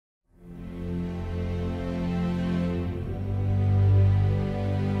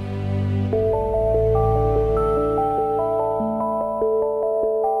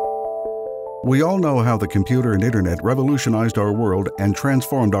We all know how the computer and internet revolutionized our world and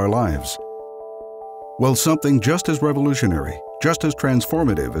transformed our lives. Well, something just as revolutionary, just as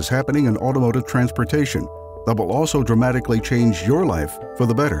transformative is happening in automotive transportation that will also dramatically change your life for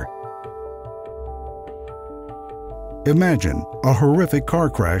the better. Imagine a horrific car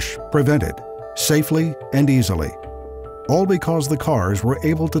crash prevented safely and easily, all because the cars were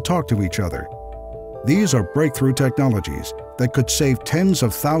able to talk to each other. These are breakthrough technologies that could save tens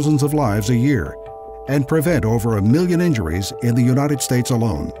of thousands of lives a year and prevent over 1 million injuries in the United States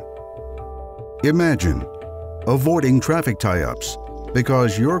alone. Imagine avoiding traffic tie-ups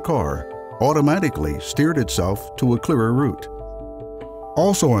because your car automatically steered itself to a clearer route.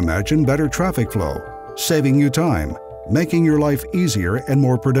 Also imagine better traffic flow, saving you time, making your life easier and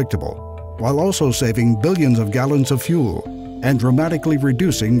more predictable, while also saving billions of gallons of fuel and dramatically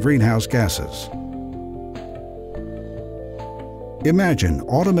reducing greenhouse gases. Imagine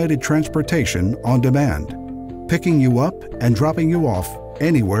automated transportation on demand, picking you up and dropping you off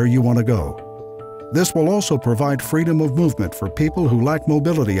anywhere you want to go. This will also provide freedom of movement for people who lack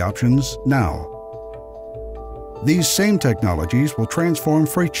mobility options now. These same technologies will transform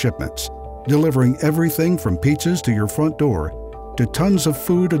freight shipments, delivering everything from pizzas to your front door to tons of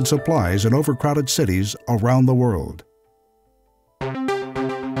food and supplies in overcrowded cities around the world.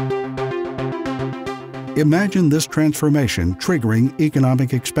 Imagine this transformation triggering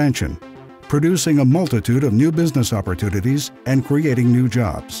economic expansion, producing a multitude of new business opportunities and creating new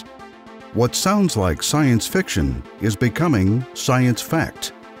jobs. What sounds like science fiction is becoming science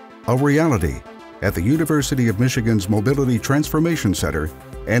fact, a reality at the University of Michigan's Mobility Transformation Center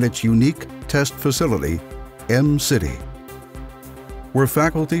and its unique test facility, M-City, where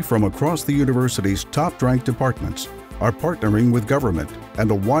faculty from across the university's top-ranked departments are partnering with government and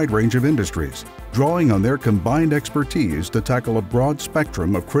a wide range of industries, drawing on their combined expertise to tackle a broad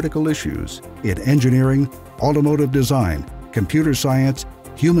spectrum of critical issues in engineering, automotive design, computer science,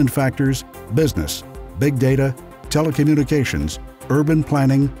 human factors, business, big data, telecommunications, urban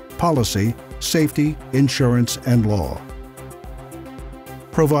planning, policy, safety, insurance, and law.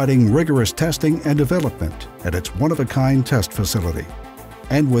 Providing rigorous testing and development at its one-of-a-kind test facility.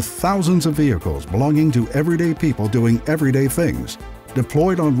 And with thousands of vehicles belonging to everyday people doing everyday things,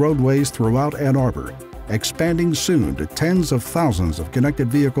 deployed on roadways throughout Ann Arbor, expanding soon to tens of thousands of connected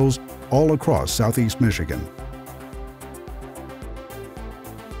vehicles all across Southeast Michigan.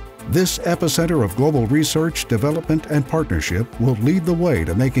 This epicenter of global research, development, and partnership will lead the way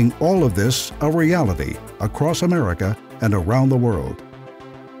to making all of this a reality across America and around the world.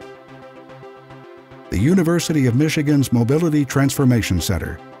 The University of Michigan's Mobility Transformation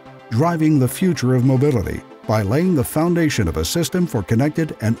Center, driving the future of mobility by laying the foundation of a system for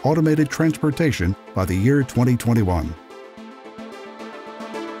connected and automated transportation by the year 2021.